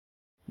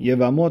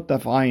Yevamot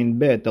Taf'ayin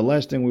Bet. The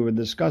last thing we were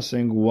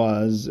discussing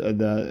was we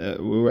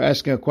were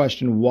asking a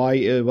question: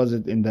 why was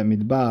it in the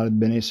Midbar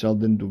Bnei Israel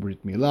didn't do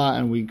Brit Milah?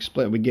 And we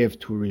gave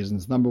two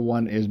reasons. Number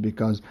one is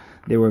because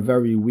they were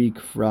very weak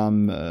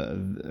from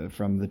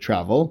the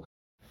travel.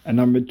 And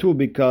number two,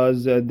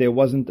 because there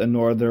wasn't a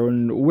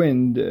northern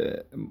wind,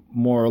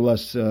 more or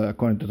less,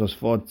 according to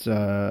Tosfot's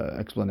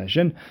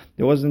explanation,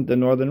 there wasn't a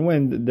northern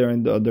wind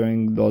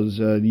during those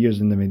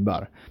years in the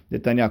Midbar.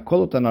 Detanya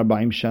kolotan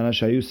 40 shana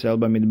shayu sel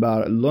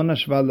b'Midbar lo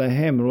nashva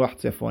lehem ruach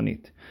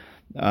tzefonit.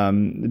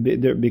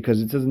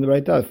 Because it says in the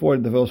right those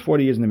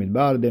 40 years in the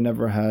Midbar, they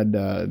never had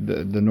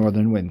the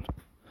northern wind.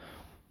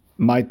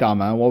 My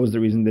Tama, what was the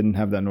reason they didn't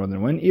have that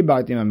northern wind?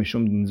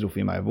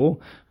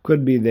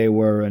 Could be they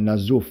were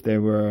nazuf, they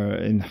were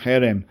in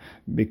Cherem,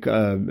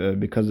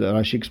 because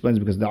Rashi explains,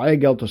 because the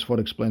Ayagel Tosfot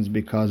explains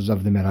because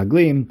of the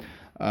Meraglim.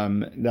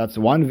 That's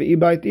one. This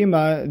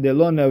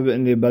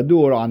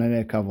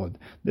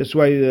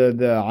way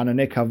the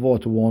Anane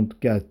Kavod won't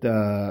get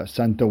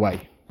sent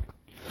away.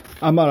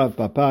 Amar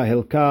Papa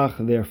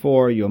Hilkach,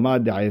 therefore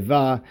Yomad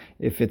Da'eva,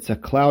 if it's a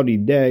cloudy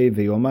day,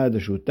 Yomad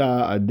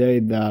Shuta, a day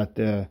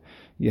that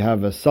you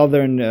have a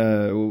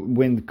southern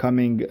wind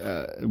coming,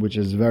 which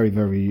is very,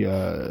 very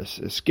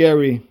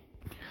scary.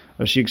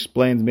 She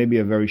explains maybe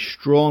a very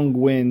strong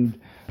wind.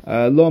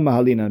 Lo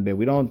mahalinan be.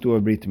 We don't do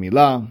a brit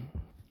milah.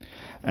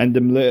 And the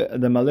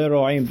Malei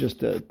Ro'im,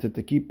 just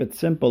to keep it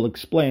simple,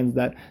 explains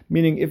that,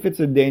 meaning if it's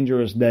a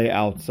dangerous day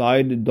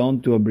outside, don't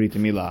do a brit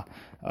milah.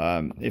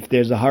 If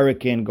there's a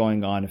hurricane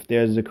going on, if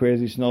there's a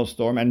crazy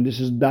snowstorm, and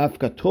this is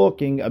Dafka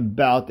talking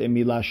about a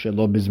milah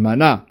shelo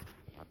bizmana.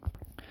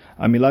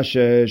 Amila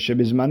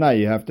shebizmana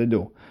you have to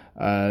do.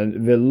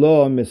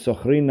 Velo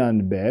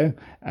misochrinan be,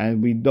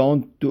 and we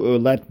don't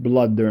let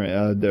blood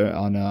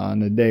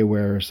on a day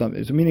where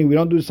something. So meaning we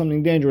don't do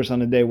something dangerous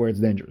on a day where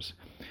it's dangerous.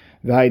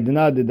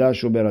 V'haidna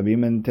didashu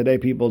berabim, and today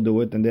people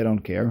do it and they don't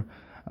care.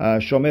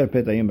 Shomer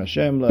petayim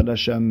Hashem, let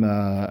Hashem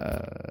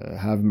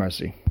have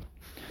mercy.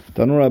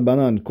 Tanur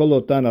Rabbanan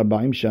kolotan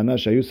 40 shana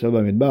shayu sel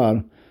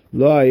b'Midbar. It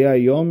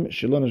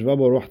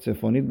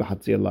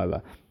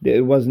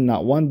was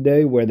not one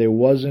day where there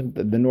wasn't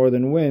the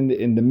northern wind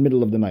in the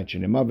middle of the night.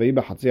 How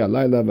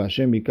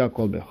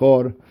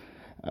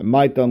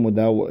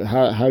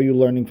are you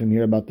learning from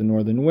here about the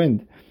northern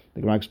wind?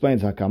 The Gemara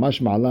explains, the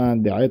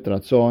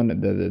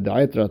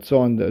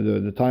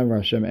time where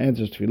Hashem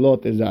answers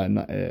tefillot is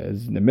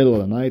in the middle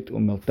of the night,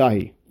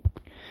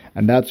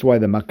 and that's why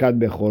the Makat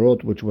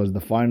Bechorot, which was the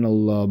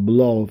final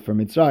blow for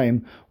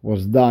Mitzrayim,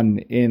 was done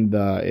in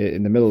the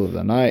middle of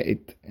the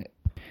night.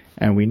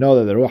 And we know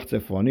that the Ruach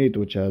Tzefonit,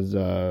 which has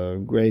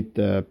great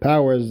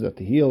powers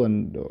to heal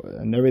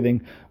and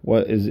everything,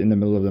 is in the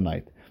middle of the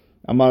night.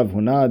 Amar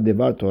Huna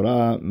Devar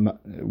Torah.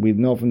 We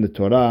know from the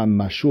Torah,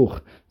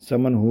 Mashuch,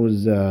 someone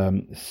whose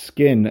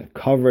skin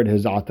covered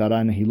his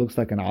atara and he looks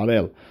like an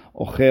arel.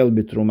 Ochel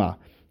bitruma.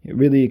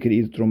 Really, you could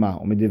eat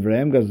truma.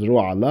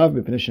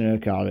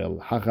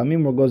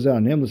 Hachamim will go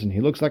on him. Listen,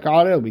 he looks like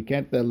arel. We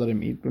can't let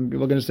him eat.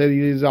 People are going to say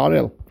he's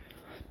arel.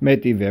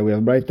 Metive. We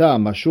have braita.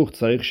 Mashuch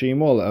tzarich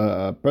sheimol.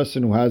 A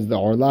person who has the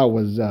orla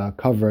was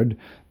covered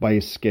by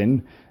his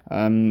skin.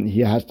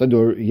 He has to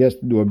do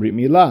a brit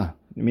milah.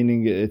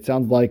 Meaning, it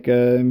sounds like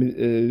the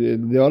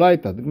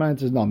oraita. The man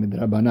says no,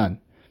 midrabanan.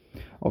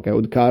 Okay,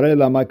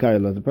 udkarela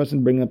makarela. The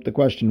person bringing up the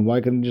question,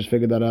 why couldn't he just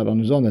figure that out on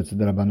his own? That's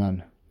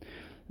drabanan.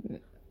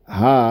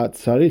 Ha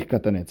tzarich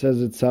katan. It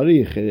says it's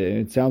tzarich.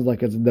 It sounds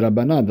like it's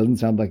drabanan. It doesn't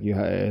sound like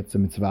it's a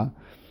mitzvah.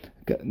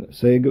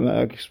 So he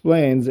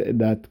explains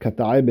that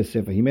kata'ai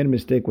b'sefa. He made a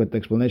mistake with the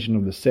explanation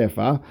of the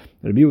sefa.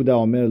 Rabbi Yehuda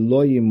omer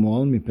lo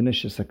yimol mipnei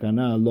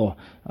shesakana lo.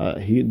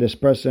 This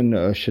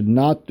person should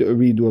not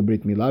redo a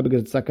brit milah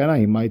because it's sakana.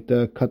 He might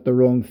cut the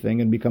wrong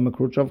thing and become a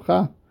krut.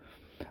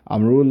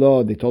 Amru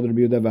lo. They told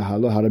Rabbi Yehuda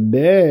v'halo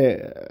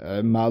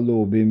harbe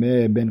malu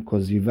b'mei ben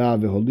koziva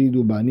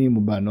v'holidu banim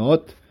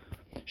ubanot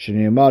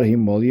shneimar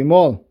himol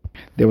yimol.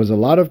 There was a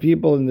lot of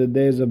people in the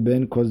days of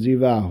Ben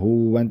Koziva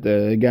who went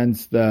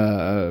against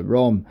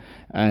Rome,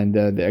 and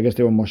I guess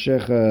they were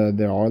moshech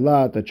their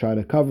orla to try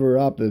to cover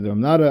up that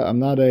I'm not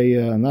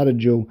a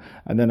Jew.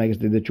 And then I guess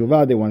they did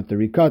tshuva, they wanted to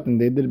recut,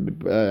 and they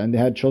did, and they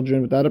had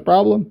children without a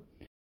problem.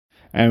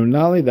 And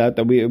not only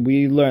that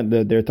we learned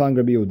that they're telling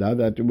Rabbi Yehuda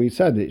that we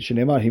said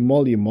Shneimar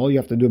himol yimol, you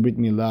have to do a brit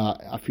milah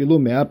afilu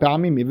mea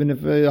pa'amim, even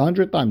if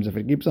 100 times. If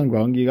it keeps on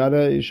growing, you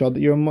gotta show that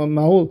you're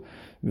mahul.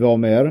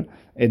 V'omer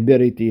et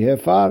beriti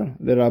hefar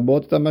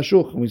v'rabot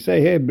mashuch. We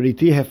say, hey,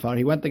 beriti hefar.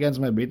 He went against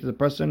my brit. The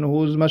person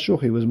who's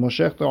mashuch, he was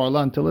moshech to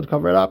orla until it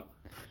covered up.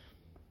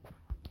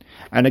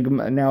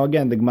 And now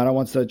again, the Gemara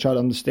wants to try to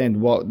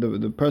understand what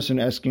the person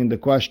asking the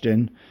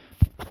question,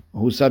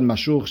 who said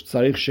mashuch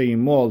tzarich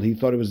sheimol, he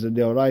thought it was the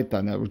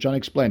deoraita. Now we're trying to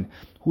explain.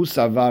 Who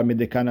savar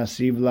midekana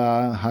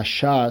sivla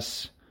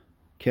hashas.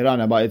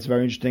 But it's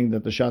very interesting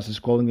that the Shas is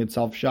calling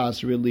itself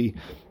Shas. Really,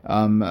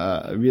 I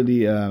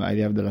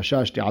have the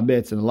Rashash, the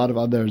Abetz, and a lot of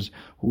others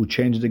who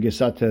changed the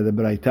Gesat to the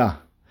Braita.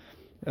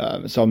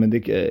 So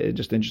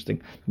just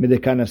interesting.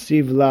 Midekana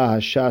sivla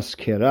Hashas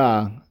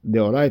Kera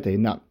Deoraita.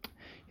 Now,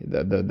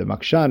 The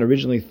Makshan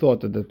originally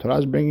thought that the Torah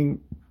is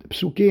bringing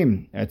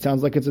psukim. It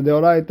sounds like it's a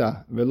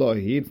deoraita.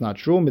 Velohi, it's not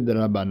true.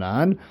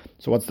 Midrabanan.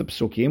 So what's the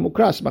psukim?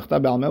 Ukras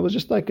b'chta b'alma. It was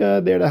just like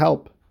there to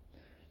help.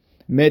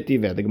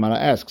 Metive. The Gemara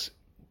asks,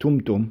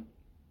 tumtum,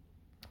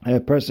 a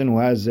person who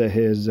has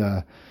his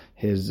the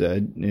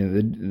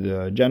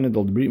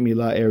genital brit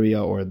milah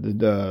area or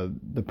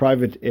the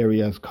private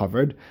area is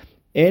covered.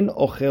 En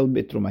ochel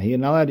bitruma. He's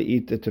not allowed to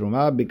eat the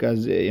truma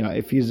because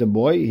if he's a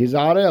boy, he's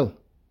arel.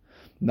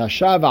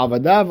 Nashav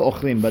avadav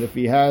ochlin. But if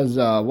he has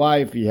a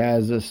wife, he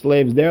has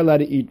slaves, they're allowed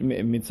to eat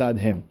mitzad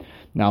him.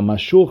 Now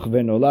mashuch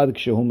venolad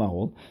kshehu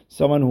mahul.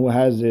 Someone who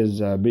has his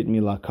brit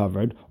milah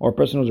covered, or a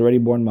person who's already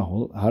born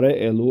mahul, hare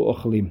elu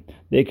ochlim.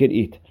 They could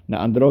eat.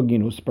 Now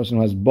androginus, a person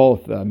who has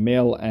both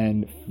male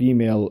and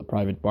female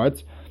private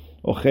parts.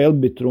 Ochel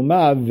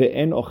bitruma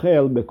ve'en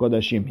ochel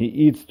bekodashim. He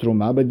eats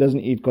truma but doesn't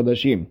eat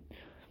kodashim.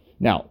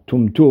 Now,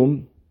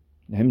 tumtum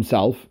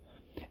himself,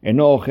 he can't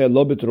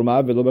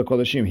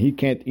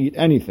eat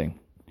anything.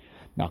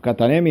 Now,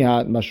 katanemi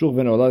mashuch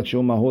venolad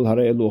kshehu mahul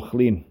hare elu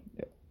ochlin.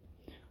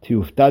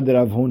 Tiuftad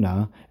Rav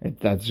Huna,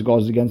 that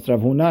goes against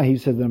Rav Huna. He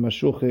says that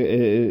mashuch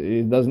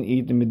it doesn't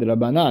eat the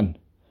midrabanan.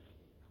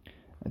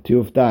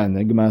 Tiuftad,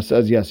 the Gemara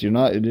says yes,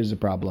 it is a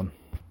problem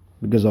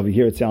because over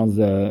here it sounds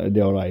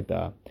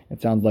deoraita.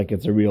 It sounds like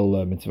it's a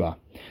real mitzvah.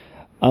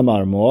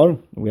 Amar Mor,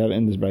 we have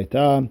in this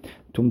braita.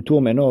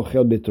 Tumtum eno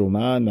ochel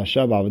bitruma,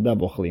 nashav avda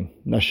bochlim.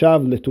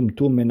 Nashav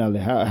letumtum menale.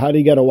 How did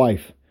he get a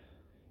wife?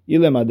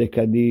 Ilema de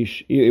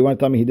kaddish. You want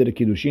to tell me he did a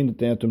kiddushin?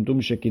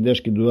 Tumtum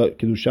shekidesh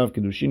kiddushav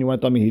kiddushin. You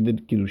want to tell me he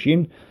did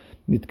kiddushin?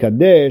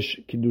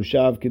 Nitkadesh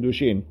kiddushav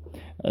kiddushin.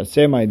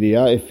 Same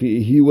idea. If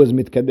he was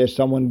mitkadesh,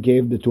 someone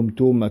gave the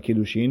tumtum a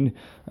kiddushin.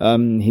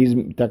 He's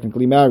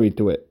technically married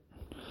to it.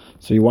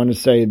 So you want to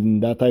say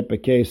in that type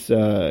of case,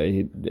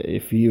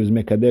 if he was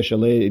mekadesh a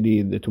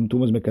lady, the tumtum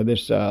was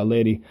mekadesh a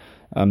lady,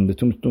 the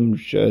tumtum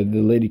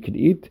the lady could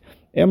eat.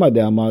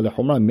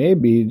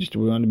 Maybe just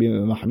we want to be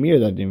mahmir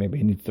that maybe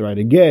he needs to write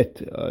a get,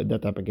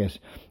 that type of case.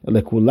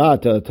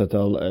 Lekula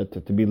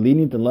to be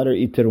lenient and let her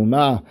eat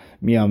teruma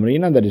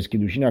miamrina, that is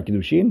kiddushin or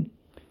kiddushin.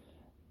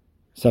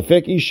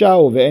 Safek isha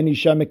ve'en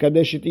isha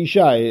mekadeshet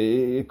isha.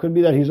 It could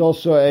be that he's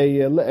also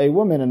a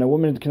woman, and a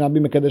woman cannot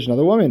be mekadesh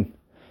another woman.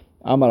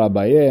 Amar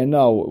Abaye,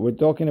 no, we're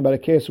talking about a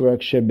case where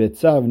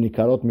kshebetzavv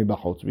nikarot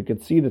mibachutz. We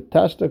could see the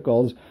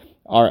testicles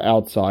are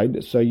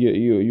outside, so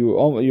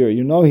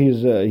you know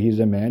he's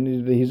a man,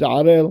 he's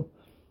arel.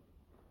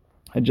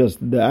 Just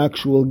the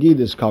actual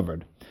gid is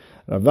covered.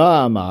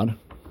 Rava Amar,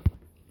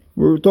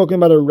 we're talking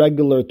about a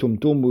regular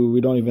tumtum. We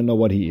don't even know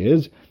what he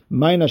is.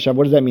 Maynashav,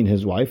 what does that mean?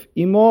 His wife?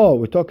 Imo.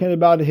 We're talking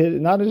about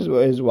not his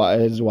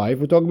wife.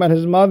 We're talking about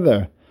his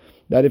mother.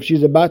 That if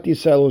she's a bat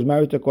Yisrael who's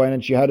married to Kohen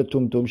and she had a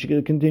tumtum, she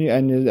could continue,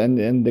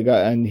 and the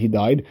guy and he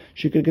died,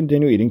 she could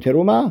continue eating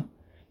teruma.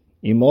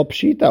 Imo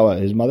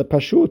pshita, his mother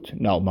pashut.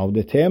 Now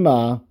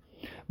maudetema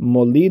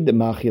molid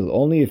machil.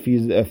 Only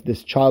if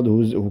this child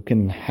who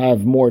can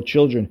have more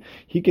children,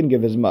 he can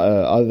give his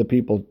other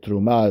people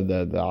teruma,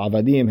 the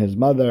avadim, his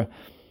mother.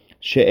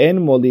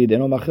 She'en molid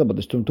eno machil, but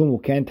this tumtum who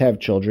can't have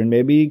children,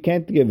 maybe he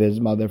can't give his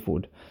mother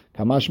food.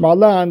 Kamash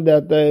Malan,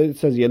 that it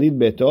says Yalid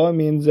Beto,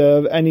 means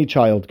any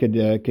child could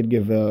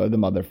give the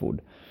mother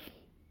food.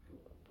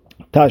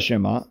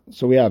 Tashema,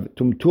 so we have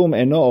Tumtum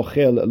eno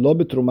ochel lo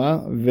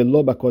betruma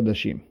velo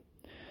bakodashim.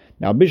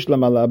 Now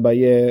Bishlam al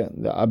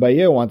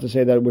Abaye wants to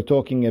say that we're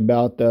talking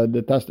about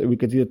the test. We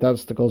could see the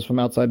testicles from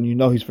outside, and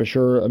he's for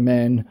sure a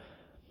man.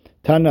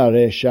 Tana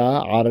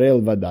Resha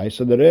Arel Vadai.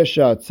 So the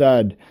Resha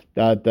said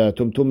that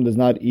Tumtum does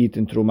not eat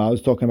in Truma. I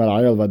was talking about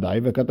Arel Vadai.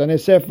 V'katane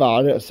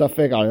Sefa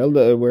Safek Arel,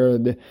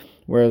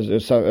 whereas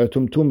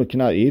Tumtum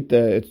cannot eat.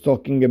 It's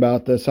talking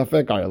about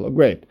Safek Arel.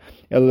 Great.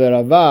 El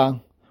Rava,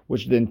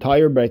 which the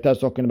entire Breita is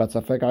talking about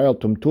Safek Arel.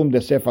 Tumtum de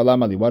Sefa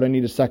Lamali. Why do I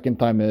need a second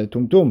time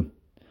Tumtum?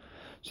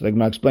 So the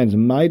Gemara explains,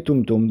 my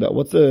Tumtum, that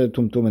what's the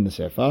Tumtum in the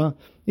Sefa?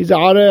 He's a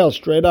Arel,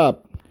 straight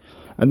up.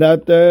 And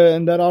that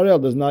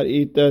Arel does not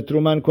eat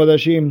Truman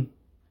Kodashim.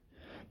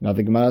 Now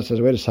the Gemara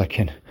says, wait a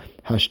second.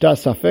 Hashta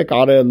Safek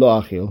Arel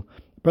lo achil.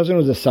 The person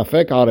who's a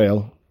Safek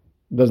Arel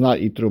does not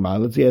eat Truma.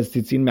 Let's say he has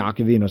Tzitzin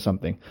Me'akivin or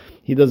something.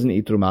 He doesn't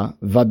eat Truma.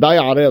 Vadai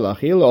Arel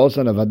achil.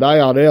 Also, a Vadai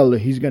Arel,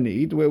 he's going to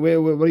eat. What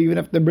do you even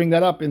have to bring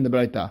that up in the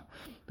Breita?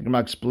 The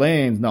Gemara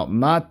explains, no,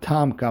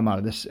 Matam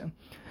Kamar.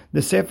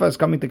 The Sefer is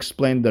coming to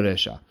explain the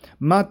Resha.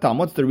 Matam,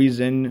 what's the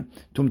reason?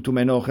 Tumtum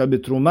eno ochel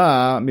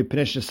betruma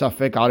mipnei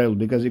shesafek arel,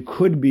 because it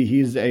could be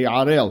he's a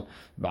arel.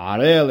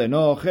 V'arel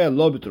eno ochel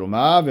lo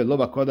betruma ve'lo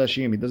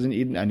bakodashim. He doesn't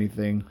eat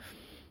anything.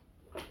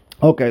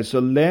 Okay, so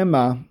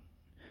lema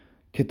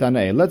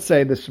kitanei. Let's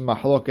say this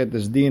mahloket,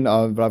 this din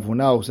of Rav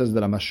Huna who says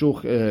that a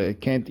mashuch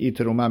can't eat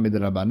teruma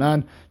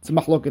midrabanan. It's a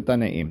mahloket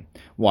taneim.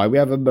 Why? We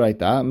have a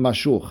braita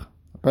mashuch.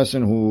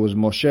 Person who was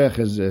moshech,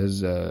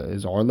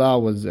 his orla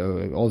was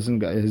also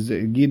his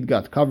gid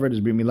got covered, his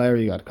brit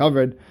milah got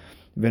covered.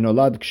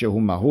 Venolad kshehu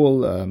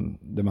mahul.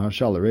 The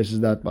Maharshal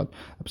erases that, but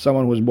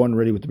someone who was born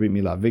already with the brit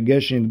milah.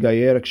 Vegeshin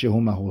gayer kshehu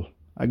mahul.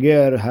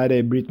 Ager had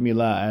a brit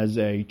milah as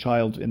a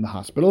child in the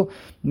hospital.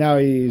 Now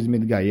he is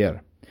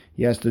midgayer.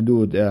 he has to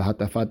do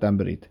hatafat and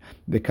brit.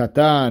 The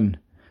katan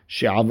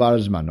she'avar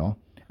zmano,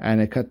 and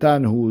a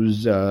katan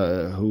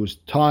whose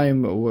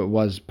time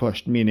was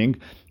pushed, meaning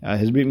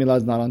his brit milah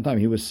is not on time,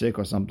 he was sick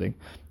or something,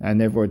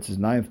 and therefore it's his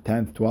 9th,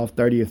 10th, 12th,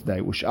 30th day.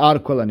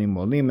 Ush'ar kol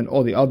animolim, and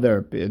all the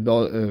other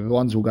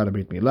ones who got a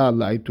brit milah,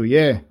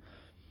 la'ituyeh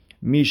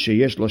mi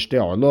sheyesh lo shtei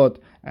orlot,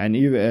 and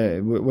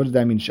what does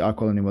that mean? Sh'ar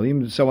kol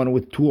animolim, someone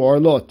with 2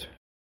 orlot,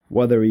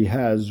 whether he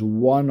has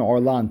 1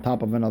 orla on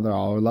top of another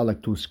orla,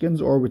 like 2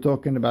 skins, or we're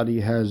talking about he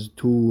has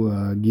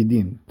 2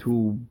 gidin,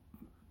 2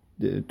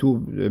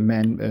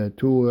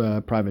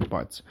 private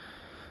parts.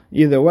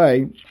 Either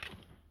way,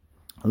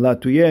 la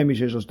tuyeh mi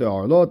sheyesh lo shtei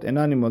orlot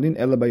enan nimolin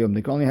ela bayom.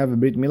 They can only have a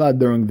brit milah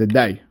during the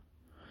day,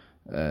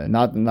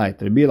 not the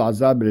night. Rabbi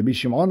Elazar, Rabbi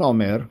Shimon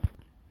Omer,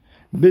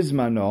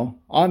 bizmano,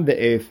 on the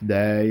 8th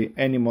day,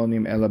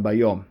 enimolim ela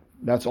bayom.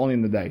 That's only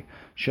in the day.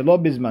 Shelo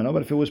bizmano,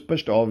 but if it was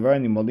pushed over,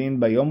 enimolim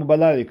bayom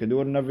ubalal, you could do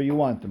it whenever you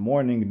want,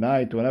 morning,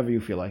 night, whenever you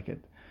feel like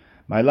it.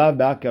 My love,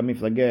 ba'aka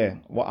miflageh.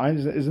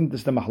 Isn't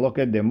this the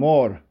mahloket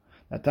demor?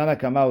 Tana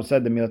Kamau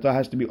said the milatah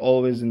has to be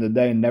always in the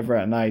day, never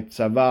at night.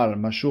 Savar,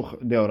 mashuch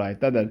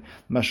deoraita. That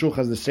mashuch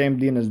has the same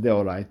din as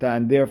deoraita,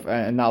 and therefore,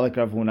 and not like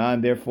Rav Huna,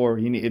 and therefore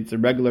it's a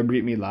regular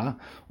brit milah.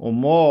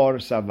 Umor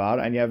savar,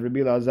 and you have Rabbi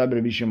Elazar,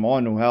 Rabbi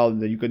Shimon, who held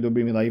that you could do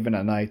brit milah even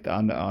at night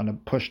on a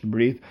pushed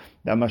brit.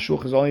 That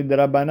mashuch is only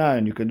derabanan,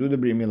 and you could do the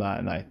brit milah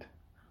at night.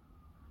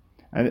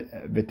 And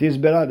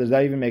v'tizbera, does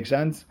that even make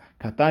sense?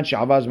 Katan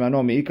she'avaz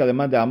mano mi'ika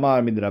leman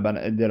de'amar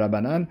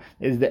mid'rabanan.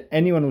 Is there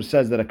anyone who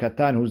says that a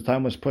katan whose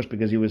time was pushed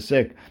because he was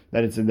sick,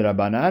 that it's a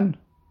derabanan?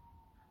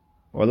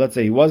 Or let's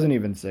say he wasn't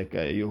even sick.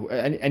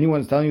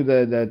 Anyone's telling you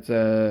that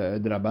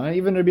derabanan?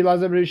 Even Rabbi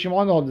Elazar, Rabbi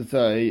Shimon holds it's a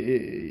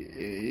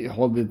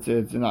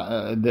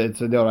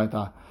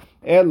deoraita.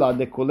 Ela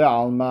dekule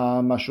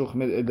alma mashuch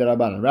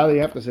derabanan. Rather,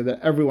 you have to say that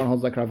everyone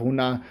holds like Rav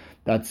Huna,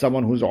 that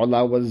someone whose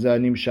ula was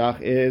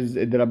nimshach is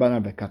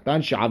derabanan.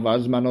 V'katan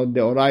she'avaz mano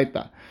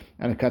deoraita.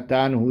 And a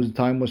katan whose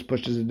time was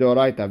pushed is a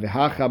deoraita.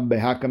 V'hacha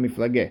behaka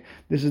miflageh.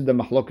 This is the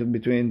mahloket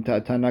between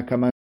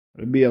Tanakama,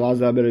 Rabbi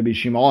Elazar, Rabbi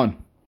Shimon.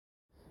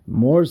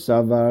 More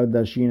savar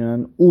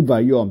dashinan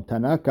ubayom.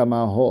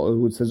 Tanakama,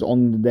 who says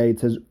on the day, it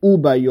says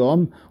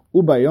ubayom.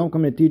 Ubayom,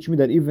 come to teach me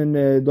that even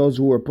those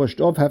who were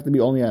pushed off have to be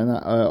only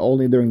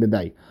during the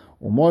day.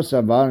 Umor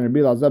savar, and Rabbi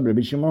Elazar,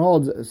 Rabbi Shimon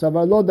holds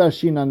savar lo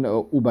dashinan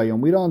ubayom.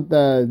 We don't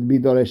be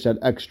doresh that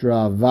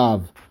extra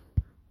vav.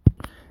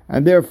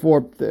 And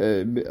therefore,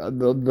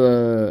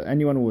 the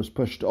anyone who was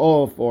pushed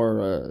off or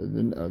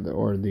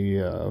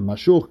the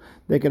mashuch,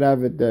 they could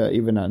have it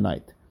even at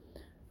night.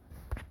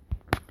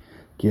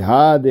 Ki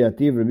ha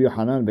de'ativ Rabbi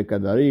Yochanan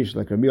bekadarish,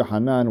 like Rabbi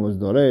Yochanan was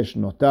doresh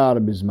notar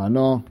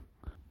bizmano,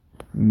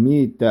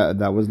 meat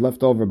that was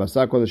left over,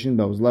 basar kodashim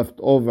that was left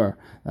over,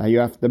 you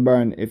have to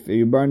burn. If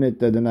you burn it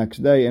the next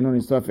day, eno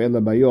nisraf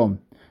ela bayom.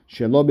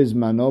 Shelo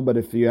bizmano, but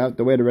if you have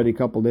to wait already a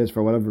couple days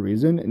for whatever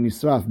reason,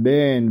 nisraf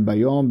ben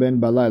bayom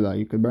ben balayla.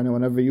 You can burn it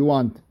whenever you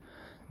want.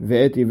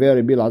 Ve'eti ve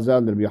Rabbi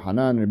Elazar Rabbi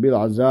Yochanan. Rabbi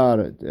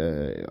Elazar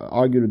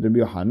argued with Rabbi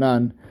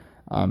Yochanan.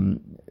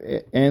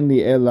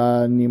 Only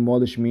ela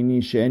nimol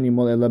shmini she'en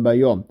nimol ela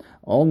bayom.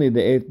 Only the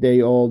 8th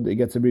day old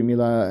gets a brit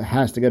milah,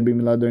 has to get brit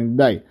milah during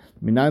the day.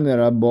 Minan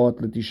lerabot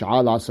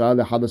letish'al asar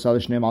lehadasar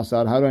l'shneim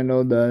asar. How do I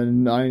know the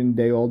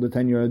 9-day old, the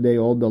 10-day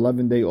old, the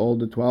 11-day old,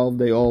 the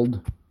 12-day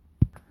old?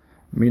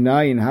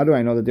 Minayin, how do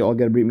I know that they all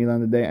get a brit milah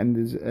on the day? And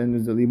there's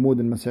a limud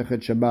in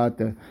Masechet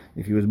Shabbat.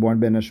 If he was born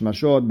ben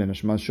hashmashot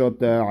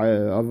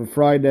of a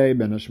Friday,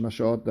 ben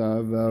hashmashot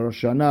of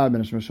Rosh Hashanah,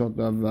 ben hashmashot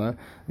of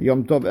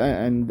Yom Tov,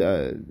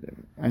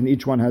 and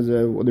each one has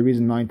the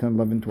reason 9, 10,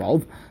 11,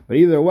 12. But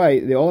either way,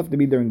 they all have to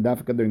be during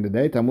dafka during the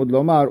day. Talmud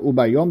lomar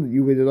ubayom,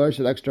 you will dorish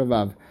the extra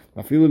vav.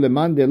 Afilu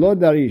leman de lo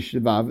darish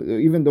vav,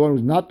 even the one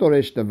who's not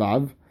dorish the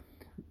vav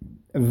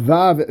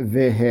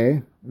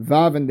vehe,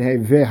 vav and he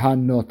veha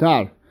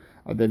notar.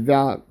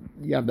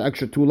 You have the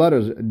extra 2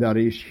 letters,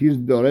 darish. He's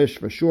dorish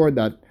for sure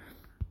that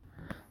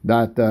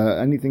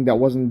anything that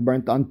wasn't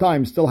burnt on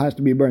time still has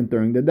to be burnt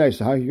during the day.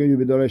 So how can you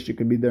be dorish? It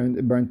could be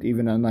burnt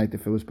even at night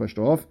if it was pushed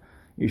off.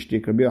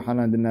 Ishtik Rabbi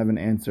Yochanan didn't have an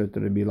answer to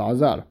Rabbi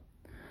Elazar.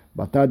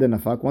 But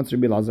once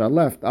Rabbi Elazar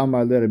left,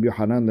 Amar le Rabbi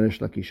Yochanan le Resh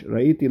Lakish.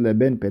 Ra'iti le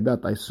ben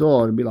Pedat. I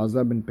saw Rabbi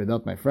Elazar ben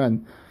Pedat, my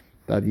friend,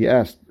 that he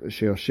asked,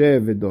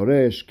 Sheoshev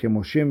v'doresh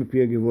kemoshe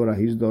m'pi gevura.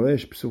 He's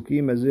doresh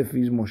psukim as if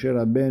he's Moshe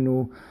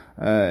Rabbeinu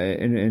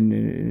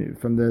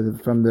from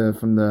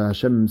the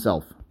Hashem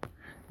himself.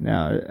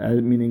 Now,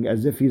 meaning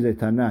as if he's a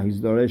Tana, he's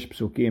doresh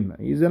psukim.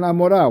 He's an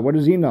Amora. What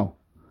does he know?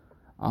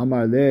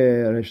 Amar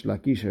le Resh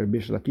Lakish. Rabbi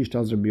Lakish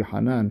tells Rabbi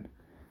Yochanan,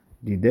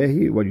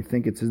 Didehi, what do you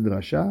think it's his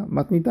drasha?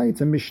 Matnita, it's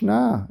a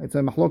Mishnah. It's a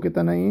Mahloket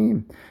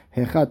Tanaim.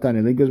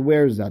 Hechatani. He goes,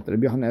 where is that?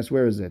 Rabbi Yochanan asks,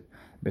 where is it?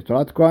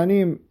 Betorat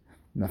Kohanim.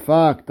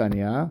 Nafak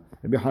Tanya.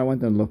 Rabbi Yochanan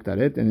went and looked at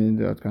it, and in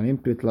the Kohanim,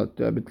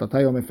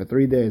 Bitlatay Yomeh for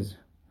 3 days.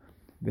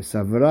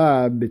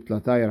 Besavra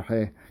Bitlatay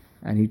Yarcheh.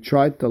 And he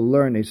tried to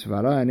learn a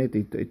svara, and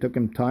it took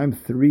him time,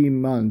 3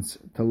 months,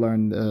 to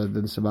learn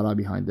the svara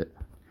behind it.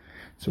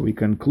 So we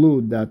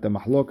conclude that the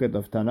mahloket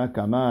of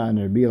Tanakama and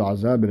Rabbi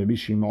Elazar and Rabbi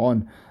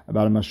Shimon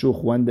about a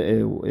mashuch when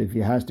if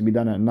it has to be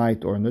done at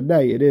night or in the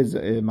day, it is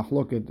a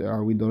mahloket.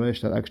 Are we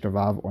doresh that extra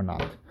vav or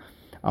not?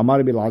 Amar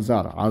Rabbi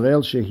Elazar,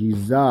 Arel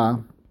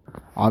shehiza,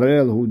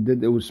 Arel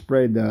who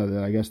sprayed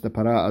the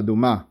para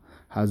aduma,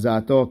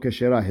 hazato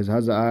keshera, his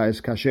hazaa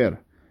is kasher.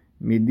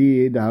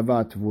 Midi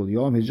dahava tvul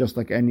yom. He's just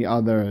like any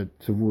other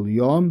tvul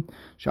yom.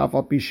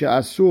 Shafal pisha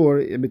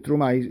asur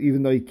bitruma.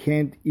 Even though he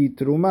can't eat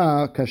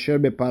truma, kasher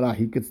bepara.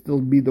 He could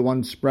still be the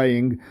one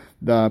spraying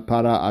the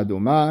para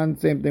aduma. And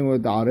same thing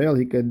with the arel.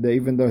 He could,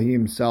 even though he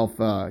himself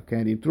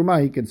can't eat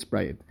truma, he could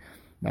spray it.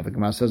 Now the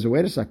Gemara says,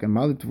 wait a second.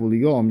 Mali tvul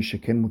yom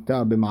sheken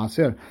mutar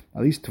b'maaser.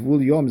 At least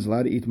tvul yom is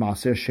allowed to eat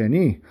maaser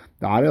sheni.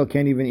 The arel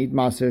can't even eat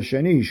maaser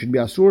sheni. He should be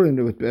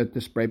asur to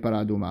spray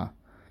para aduma.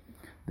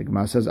 The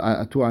Gemara says,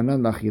 "Are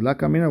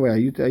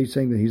you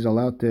saying that he's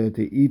allowed to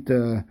eat?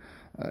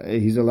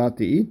 He's allowed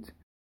to eat?"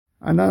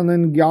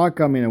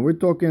 We're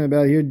talking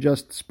about here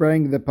just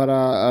spraying the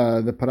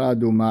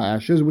paraduma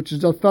ashes, which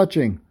is a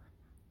touching.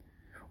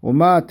 And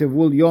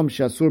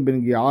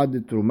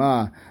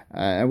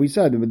we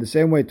said, but the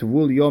same way,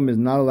 tevul yom is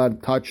not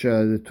allowed to touch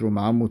the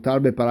truma. Mutar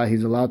bepara,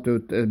 he's allowed to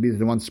be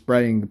the one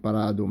spraying the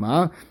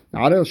paraduma.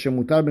 Arel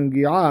shemutar ben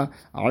gi'ah,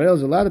 Arel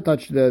is allowed to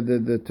touch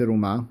the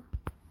truma,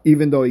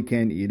 even though he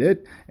can't eat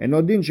it. And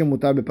Odin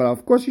shemutar bepara,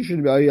 of course he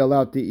should be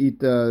allowed to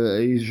eat,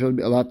 he should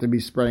be allowed to be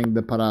spraying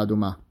the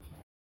paraduma.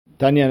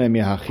 Tanya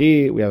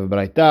nemihachi, we have a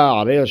braita,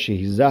 Arel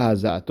shehiza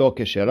hazaato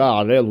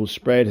keshera, Arel who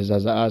sprayed his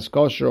hazaa as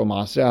kosher, o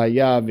maaseh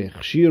haya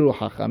v'chshiru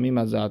hachamim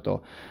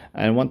hazaato.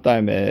 And one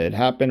time it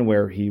happened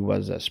where he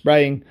was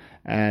spraying,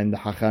 and the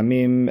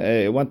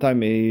hachamim, one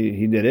time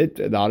he did it,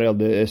 the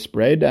Arel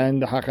sprayed,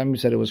 and the hachamim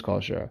said it was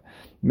kosher.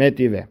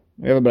 Metive,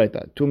 we have a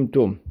braita,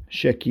 tum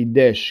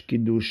shekidesh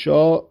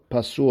kidusho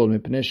pasul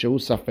mipnei shehu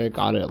safek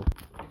arel.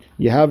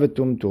 You have a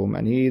tum,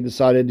 and he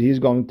decided he's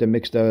going to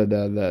mix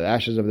the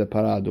ashes of the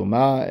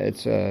paraduma.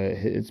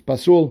 It's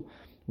pasul.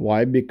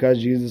 Why?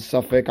 Because he's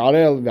safek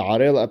arel,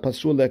 ve'arel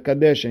pasul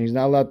lekadesh, and he's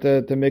not allowed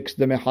to mix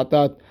the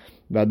mehatat.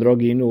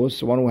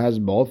 Vadroginus, one who has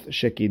both,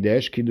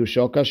 shekidesh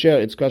kidusho kasher.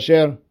 It's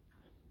kasher,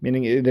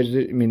 meaning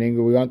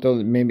we want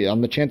to, maybe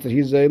on the chance that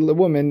he's a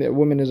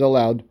woman is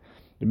allowed.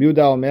 Rabbi Yehuda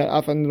Omer,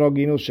 afan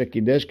roginus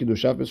shekidesh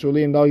kidusha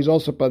pesulim. Now he's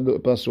also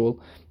pasul.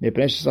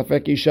 Mepnei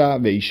shesafek isha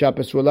veisha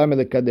pesula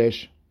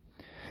melekadesh.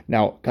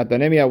 Now,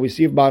 Katanemia, we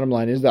see bottom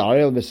line is the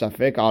Arel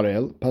v'safek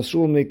Arel,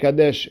 Pasul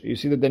mikadesh. You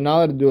see that they're not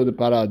allowed to do the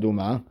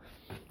paraduma,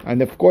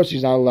 and of course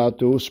he's not allowed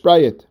to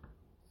spray it.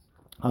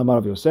 Amar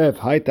Rav Yosef,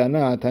 Hai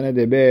Tana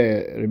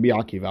debe Rabbi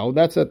Akiva. Oh,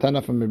 that's a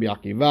Tana from Rabbi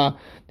Akiva.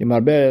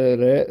 Demarbe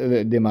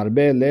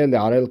le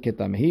Arel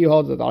ketam. He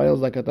holds that Arel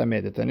is like a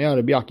tameh. The Tanya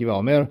Rabbi Akiva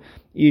Omer,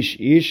 ish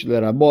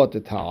lerabot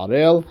et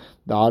ha'arel.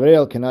 The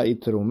Arel cannot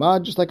eat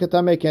truma, just like a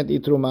tameh can't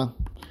eat truma.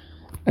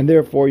 And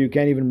therefore, you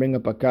can't even bring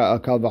up a kal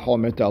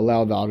v'chomer to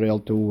allow the arel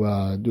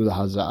to do the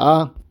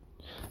haza'ah.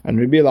 And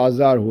Rabbi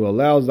Elazar, who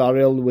allows the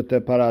arel with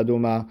the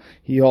paraduma,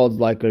 he holds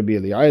like Rabbi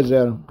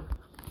Eliezer,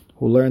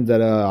 who learns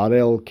that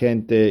arel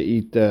can't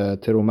eat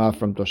teruma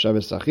from toshav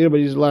sachir, but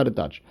he's allowed to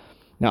touch.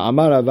 Now,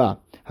 Amar Rava,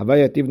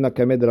 Havayativna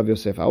kamed Rav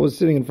Yosef. I was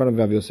sitting in front of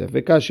Rav Yosef,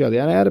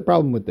 and I had a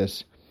problem with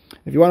this.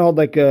 If you want to hold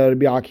like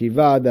Rabbi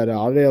Akiva, that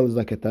Arel is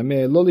like a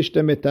tameh, lo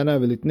lishteme tana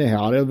v'litneh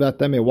Arel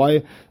v'hatameh.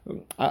 Why?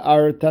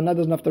 Our tana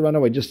doesn't have to run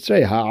away. Just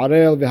say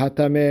Arel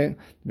v'hatameh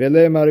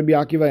v'lema Rabbi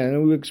Akiva,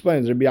 and we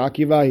explain Rabbi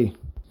Akiva.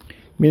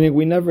 Meaning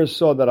we never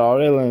saw that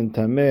Arel and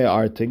tameh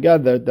are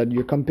together. That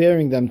you're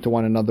comparing them to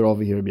one another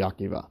over here, Rabbi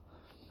Akiva.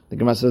 The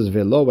Gemara says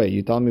v'lo. Wait,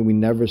 you tell me we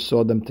never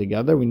saw them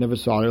together? We never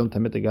saw Arel and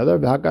tameh together.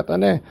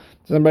 V'hakataneh.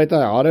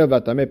 Arel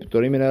v'hatameh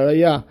p'turim min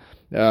harayah.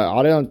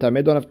 Arel and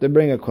Tameh don't have to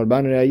bring a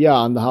korban re'ayah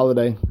on the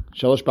holiday.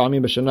 Shalosh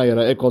pa'amim b'shana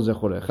yara'eh kol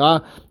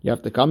zechorecha. You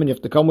have to come, and you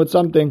have to come with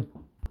something.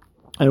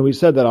 And we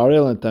said that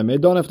Arel and Tameh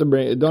don't have to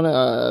bring.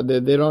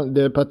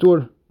 They're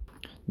patur.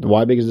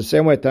 Why? Because the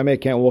same way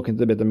Tameh can't walk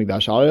into the Beit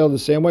Hamikdash. Arel the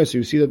same way. So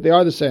you see that they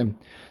are the same.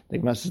 The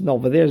Gemara says no.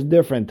 Over there is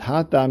different.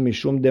 Hata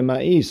mishum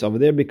dema'is. Over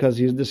there because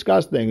he's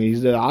disgusting.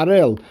 He's the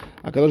Arel.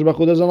 Hakadosh Baruch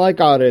Hu doesn't like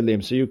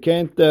Arelim. So you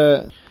can't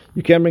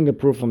bring a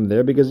proof from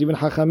there because even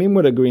Hachamim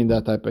would agree in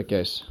that type of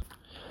case.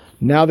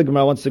 Now the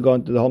Gemara wants to go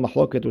into the whole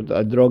machloket with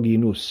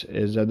adroginus.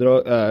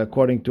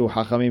 According to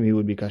Hachamim, he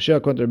would be kasher.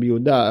 According to Rabbi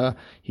Yehuda,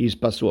 he's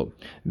pasul.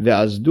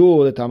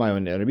 Ve'azdu the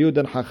tamayon. Rabbi Yehuda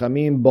and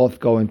Hachamim both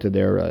go into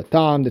their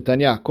tam. The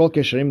Tanya kol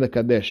kesherim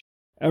lekadesh.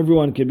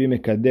 Everyone can be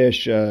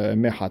mekadesh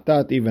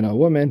mehatat, even a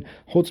woman.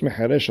 Chutz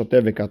mecheresh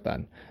shoteh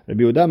vekatan.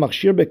 Rabbi Yehuda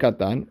machshir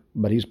bekatan,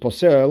 but he's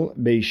posel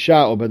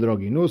beisha or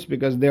bedroginus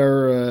because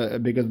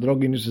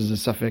droginus is a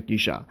safek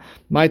isha.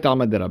 Mai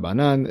ta'amad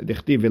derabanan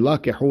dichti v'la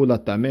kehu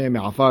latameh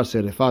me'afar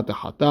serifat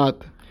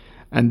hatat,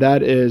 and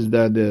that is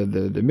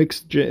the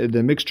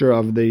mixture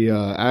of the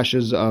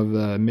ashes of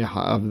the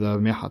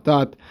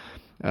mehatat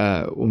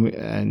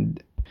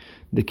and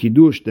The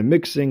kiddush, the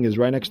mixing, is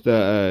right next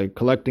to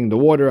collecting the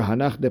water.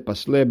 Hanach de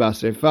pasle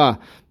ba'asefa.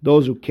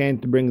 Those who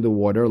can't bring the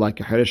water, like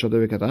a cheresh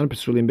katan,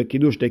 pesulim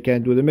bekiddush, they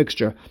can't do the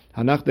mixture.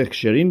 Hanach de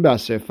ksherin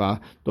ba'asefa.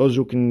 Those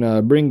who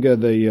can bring the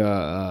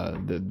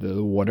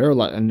water,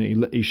 and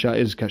isha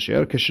is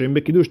kasher, ksherin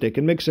bekiddush, they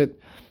can mix it.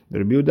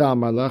 Rabbi Yehuda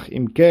Amalach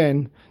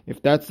imken.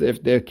 If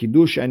the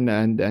kiddush and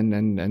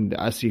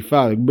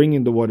asifa, like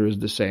bringing the water, is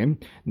the same,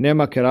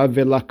 nema kera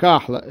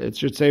velakach. It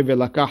should say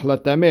velakach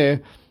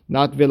latameh,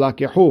 not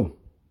velakehu.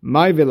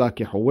 My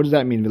velakehu. What does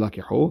that mean,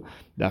 velakehu?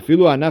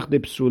 Dafilu anach de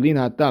psulin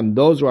hatam.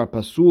 Those who are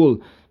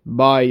pasul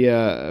by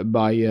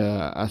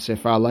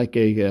asifa, like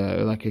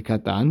a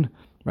katan.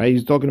 Right?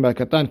 He's talking about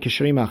katan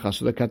kishrim achas.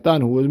 So the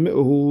katan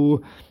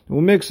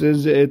who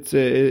mixes, it's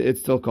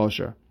still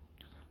kosher.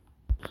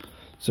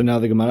 So now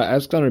the Gemara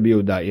asks on Rabbi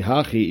Yehuda,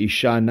 Ihachi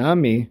isha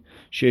nami,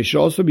 she should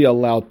also be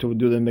allowed to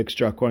do the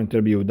mixture according to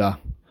Rabbi Yehuda.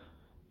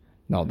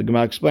 Now the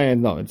Gemara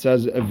explains, no, it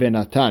says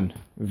venatan,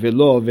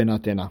 velo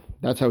venatena.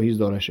 That's how he's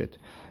doresh it.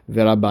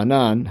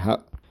 Verabanan,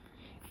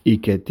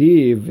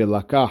 iketi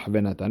velakach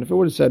venatan. If it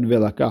would have said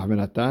velakach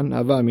venatan,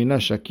 hava mina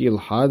shakil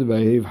had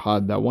vehiv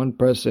had, that one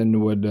person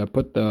would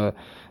put the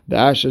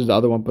ashes, the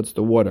other one puts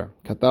the water.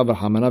 Katav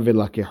hamana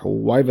velakehu.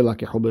 Why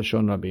velakehu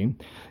b'shon rabim?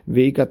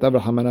 Vi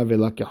katav hamana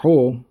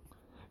velakehu.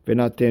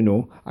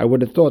 I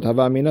would have thought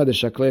havamina the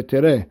shakle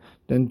tere.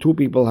 Then two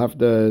people have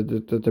to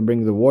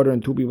bring the water,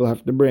 and two people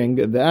have to bring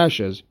the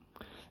ashes.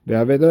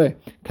 And then it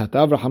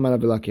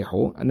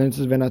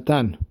says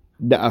venatan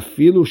the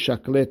afilu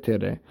shakle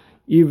tere.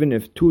 Even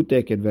if two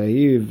take it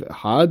vehiv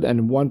had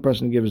and one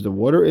person gives the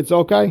water, it's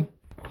okay.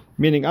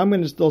 Meaning, I'm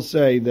going to still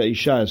say the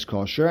isha is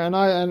kosher, and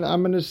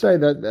I'm going to say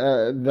that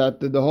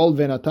the whole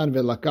venatan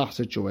velakach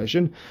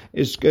situation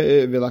is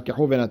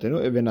velakahu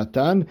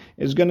venatan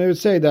is going to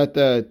say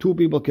that two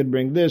people could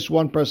bring this,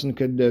 one person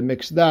could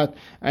mix that,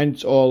 and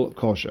it's all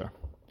kosher.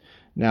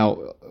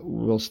 Now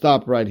we'll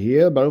stop right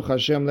here. Baruch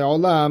Hashem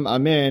le'olam.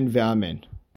 Amen ve'amen.